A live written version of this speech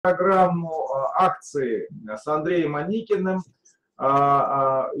программу акции с Андреем Аникиным.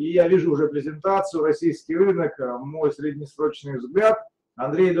 И я вижу уже презентацию «Российский рынок. Мой среднесрочный взгляд».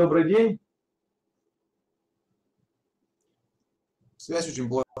 Андрей, добрый день. Связь очень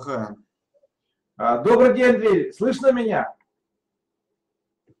плохая. Добрый день, Андрей. Слышно меня?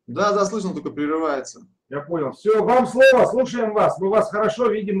 Да, слышно, только прерывается. Я понял. Все, вам слово, слушаем вас. Мы вас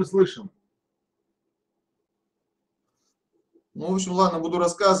хорошо видим и слышим. Ну, в общем, ладно, буду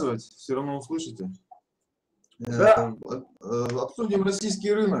рассказывать, все равно услышите. Да. Обсудим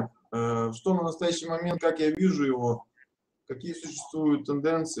российский рынок, что на настоящий момент, как я вижу его, какие существуют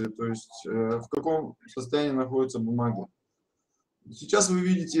тенденции, то есть в каком состоянии находятся бумаги. Сейчас вы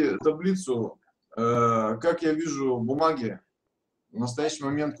видите таблицу, как я вижу бумаги в настоящий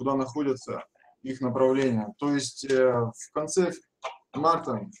момент, куда находятся их направления. То есть в конце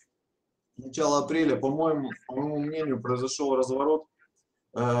марта, начало апреля, по моему мнению, произошел разворот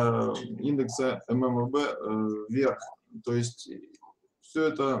индекса ММВБ вверх. То есть все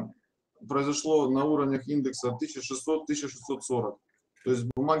это произошло на уровнях индекса 1600-1640. То есть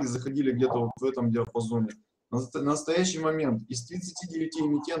бумаги заходили где-то вот в этом диапазоне. На настоящий момент из 39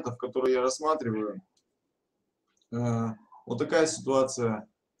 эмитентов, которые я рассматриваю, вот такая ситуация.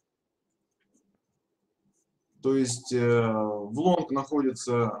 То есть в лонг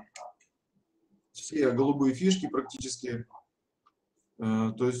находятся все голубые фишки практически.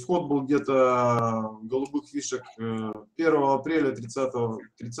 То есть вход был где-то голубых фишек 1 апреля, 30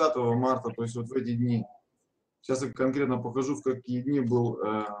 марта, то есть вот в эти дни. Сейчас я конкретно покажу, в какие дни был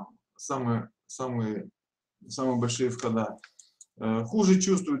самые большие входа. Хуже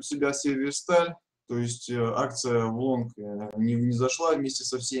чувствует себя Северсталь, то есть акция в лонг не зашла вместе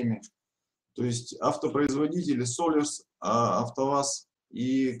со всеми. То есть автопроизводители Солерс, АвтоВАЗ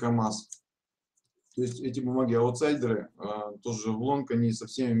и КамАЗ. То есть эти бумаги аутсайдеры тоже в лонг, они со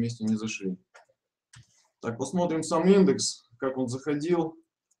всеми вместе не зашли. Так, посмотрим сам индекс, как он заходил.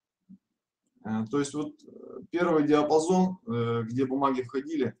 То есть вот первый диапазон, где бумаги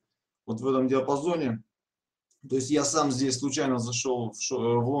входили, вот в этом диапазоне. То есть я сам здесь случайно зашел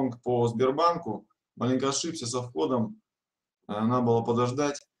в лонг по Сбербанку, маленько ошибся со входом, надо было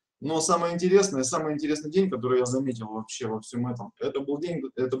подождать. Но самый интересный день, который я заметил вообще во всем этом, это был день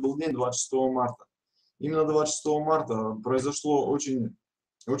 26 марта. Именно 26 марта произошло очень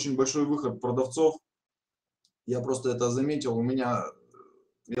большой выход продавцов. Я просто это заметил.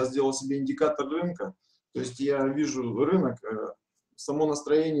 Я сделал себе индикатор рынка. То есть я вижу рынок, само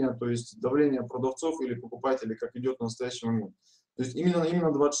настроение, то есть давление продавцов или покупателей, как идет в настоящий момент. То есть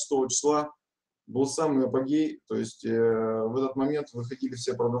именно 26 числа был самый апогей, то есть в этот момент выходили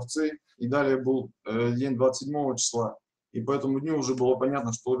все продавцы, и далее был день 27 числа, и по этому дню уже было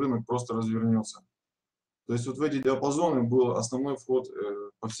понятно, что рынок просто развернется. То есть вот в эти диапазоны был основной вход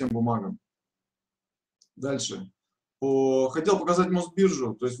по всем бумагам. Дальше. Хотел показать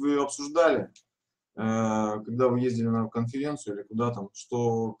Мосбиржу, то есть вы обсуждали, когда вы ездили на конференцию или куда там,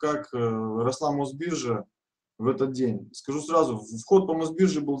 что как росла Мосбиржа в этот день. Скажу сразу, вход по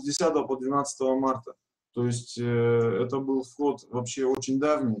Мосбирже был с 10 по 12 марта. То есть это был вход вообще очень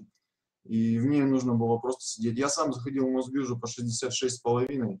давний, и в ней нужно было просто сидеть. Я сам заходил в Мосбиржу по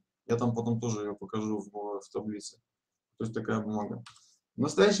 66,5, я там потом тоже ее покажу в таблице. То есть такая бумага. В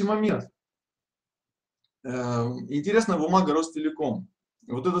настоящий момент интересная бумага Ростелеком.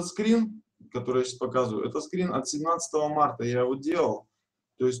 Вот этот скрин, который я сейчас показываю, это скрин от 17 марта. Я его делал,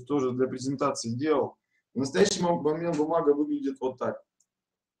 то есть тоже для презентации делал. В настоящий момент бумага выглядит вот так.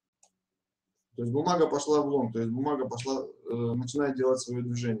 То есть бумага пошла в лонг, то есть бумага пошла, начинает делать свое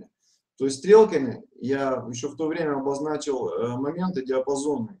движение. То есть стрелками я еще в то время обозначил моменты,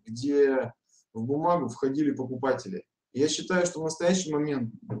 диапазоны, где в бумагу входили покупатели. Я считаю, что в настоящий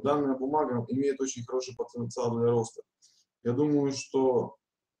момент данная бумага имеет очень хороший потенциал для роста. Я думаю, что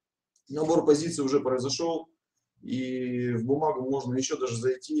набор позиций уже произошел, и в бумагу можно еще даже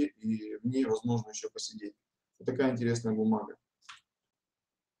зайти, и в ней возможно еще посидеть. Вот такая интересная бумага.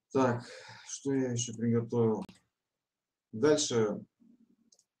 Так, что я еще приготовил? Дальше.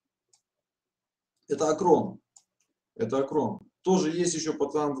 Это Акрон. Тоже есть еще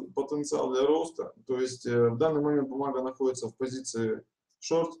потенциал для роста. То есть в данный момент бумага находится в позиции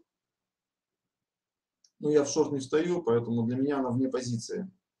шорт. Но я в шорт не встаю, поэтому для меня она вне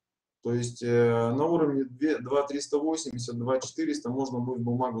позиции. То есть на уровне 2.380, 2.400 можно будет в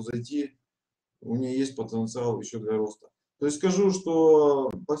бумагу зайти. У нее есть потенциал еще для роста. То есть скажу, что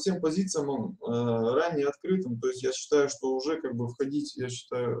по всем позициям он ранее открытым. То есть я считаю, что уже как бы входить, я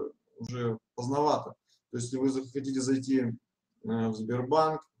считаю, уже поздновато. То есть если вы хотите зайти в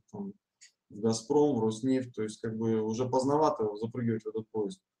Сбербанк, там, в Газпром, в Роснефть, то есть как бы уже поздновато запрыгивать в этот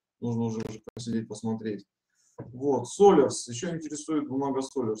поезд. нужно уже посидеть, посмотреть. Вот, Solars, еще интересует бумага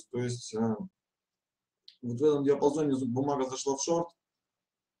Solars, то есть вот в этом диапазоне бумага зашла в шорт,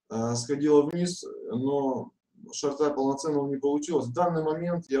 сходила вниз, но шорта полноценного не получилось. В данный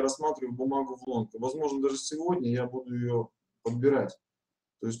момент я рассматриваю бумагу в лонг. Возможно, даже сегодня я буду ее подбирать.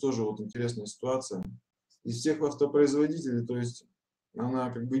 То есть тоже вот интересная ситуация. Из всех автопроизводителей, то есть она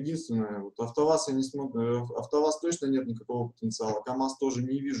как бы единственная. Вот АвтоВАЗ я не смотрю, АвтоВАЗ точно нет никакого потенциала, КамАЗ тоже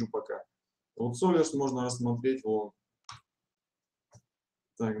не вижу пока. Вот Solars можно рассмотреть в лонг.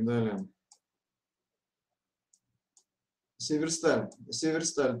 Так, далее. Северсталь.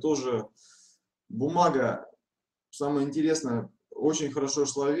 Северсталь тоже бумага, самое интересное, очень хорошо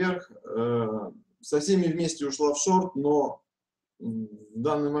шла вверх, со всеми вместе ушла в шорт, но в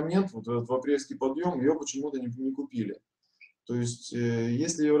данный момент, вот в апрельский подъем, ее почему-то не купили. То есть,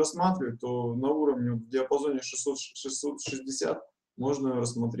 если ее рассматривать, то на уровне, в диапазоне 600-660 можно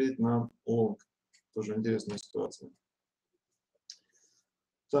рассмотреть на лонг. Тоже интересная ситуация.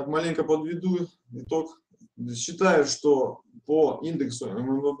 Так, маленько подведу итог. Считаю, что по индексу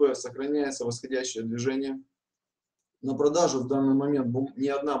ММВБ сохраняется восходящее движение. На продажу в данный момент ни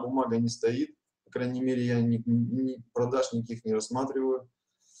одна бумага не стоит. По крайней мере, я продаж никаких не рассматриваю.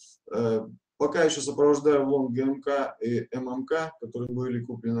 Пока еще сопровождаю в лонг ГМК и ММК, которые были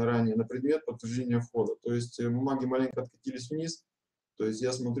куплены ранее, на предмет подтверждения входа. То есть бумаги маленько откатились вниз. То есть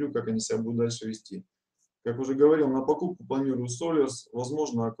я смотрю, как они себя будут дальше вести. Как уже говорил, на покупку планирую Solars,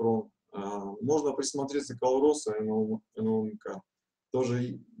 возможно, Акрон. Можно присмотреться к Алроса и НОМК.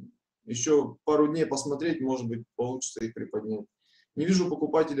 Тоже еще пару дней посмотреть, может быть, получится их приподнять. Не вижу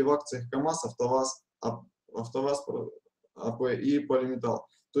покупателей в акциях КамАЗ, АвтоВАЗ, АП и Полиметалл.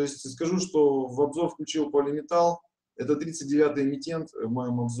 То есть скажу, что в обзор включил Полиметалл. Это 39-й эмитент в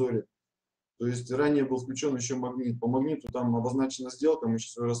моем обзоре. То есть ранее был включен еще Магнит. По Магниту там обозначена сделка, мы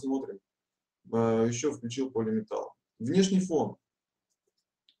сейчас ее рассмотрим. Еще включил Полиметалл. Внешний фон.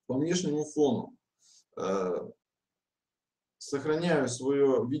 По внешнему фону сохраняю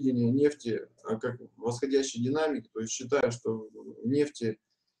свое видение нефти как восходящей динамики. То есть считаю, что в нефти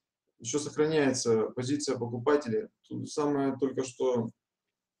еще сохраняется позиция покупателей. Тут самое только что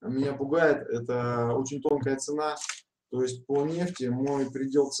меня пугает, это очень тонкая цена. То есть по нефти мой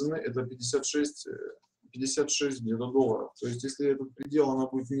предел цены это 56 где-то долларов. То есть если этот предел она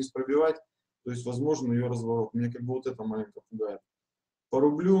будет вниз пробивать, то есть возможно ее разворот. Мне как бы вот это маленько пугает. По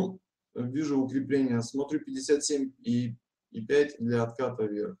рублю вижу укрепление, смотрю 57,5 для отката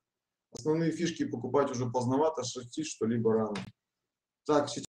вверх. Основные фишки покупать уже поздновато, шортить что-либо рано. Так,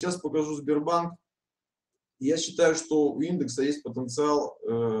 сейчас покажу Сбербанк. Я считаю, что у индекса есть потенциал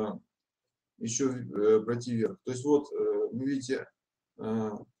еще пройти вверх. То есть вот вы видите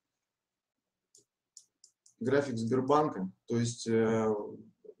график Сбербанка, то есть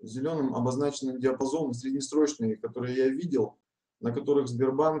зеленым обозначенным диапазоном среднесрочные, которые я видел, на которых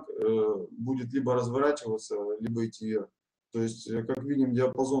Сбербанк будет либо разворачиваться, либо идти вверх. То есть, как видим,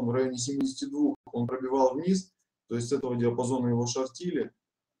 диапазон в районе 72, он пробивал вниз, то есть с этого диапазона его шортили,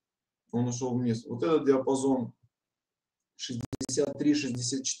 он ушел вниз. Вот этот диапазон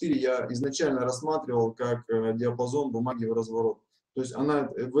 63-64 я изначально рассматривал как диапазон бумаги в разворот. То есть она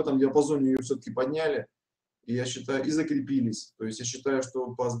в этом диапазоне ее все-таки подняли, и я считаю, и закрепились. То есть я считаю,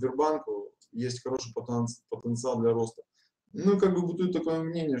 что по Сбербанку есть хороший потенциал для роста. Ну, как бы бытует такое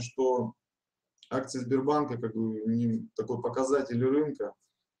мнение, что акции Сбербанка как бы не такой показатель рынка.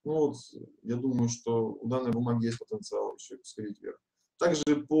 Ну вот, я думаю, что у данной бумаги есть потенциал еще сходить вверх.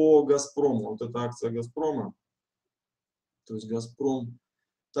 Также по Газпрому, вот эта акция Газпрома, то есть Газпром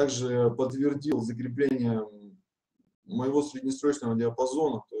также подтвердил закрепление моего среднесрочного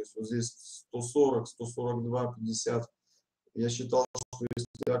диапазона, то есть вот здесь 140, 142, 50. Я считал, что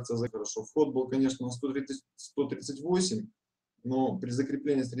если акция за хорошо. Вход был, конечно, на 138, но при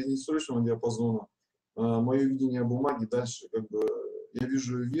закреплении среднесрочного диапазона мое видение бумаги дальше, как бы, я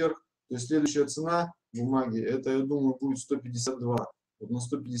вижу вверх. То есть следующая цена бумаги, это, я думаю, будет 152. Вот на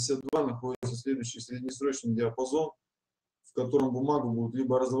 152 находится следующий среднесрочный диапазон, в котором бумагу будут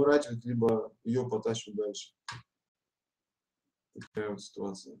либо разворачивать, либо ее потащивать дальше. Такая вот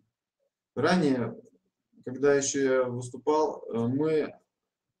ситуация. Ранее, когда еще я выступал, мы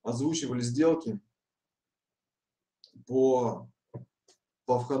озвучивали сделки по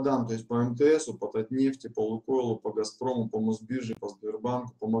входам, то есть по МТСу, по Татнефти, по Лукойлу, по Газпрому, по Мосбирже, по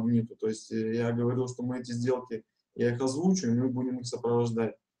Сбербанку, по Магниту. То есть я говорил, что мы эти сделки, я их озвучу, и мы будем их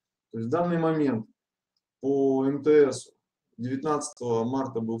сопровождать. То есть в данный момент по МТСу 19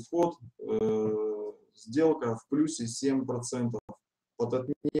 марта был вход, сделка в плюсе 7%, по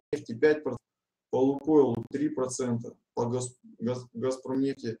Татнефти 5%, по Лукойлу 3%, по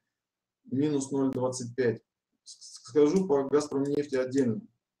Газпромнефти минус 0,25. Скажу по Газпромнефти отдельно.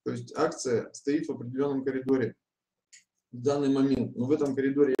 То есть акция стоит в определенном коридоре в данный момент. Но в этом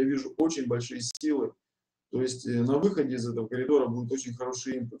коридоре я вижу очень большие силы. То есть на выходе из этого коридора будет очень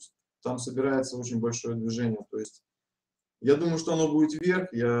хороший импульс. Там собирается очень большое движение. То есть я думаю, что оно будет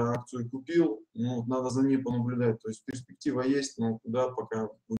вверх. Я акцию купил. Ну, надо за ней понаблюдать. То есть перспектива есть, но куда пока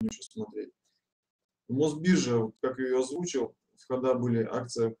будем еще смотреть. Мосбиржа, вот как я ее озвучил, входа были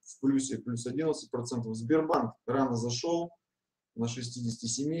акция в плюсе, плюс 11%. Сбербанк рано зашел на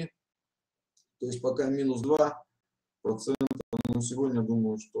 67, то есть пока минус 2%. Но сегодня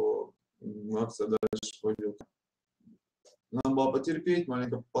думаю, что акция дальше пойдет. Надо было потерпеть,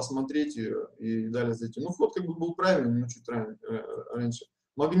 маленько посмотреть ее и далее зайти. Ну, вход как бы был правильный, но чуть раньше.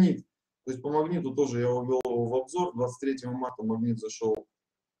 Магнит. То есть по магниту тоже я ввел его в обзор. 23 марта магнит зашел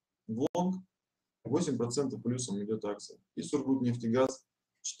в лонг. 8% плюсом идет акция. И Сургутнефтегаз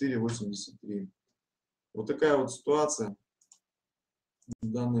 4,83. Вот такая вот ситуация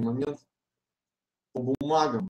в данный момент по бумагам.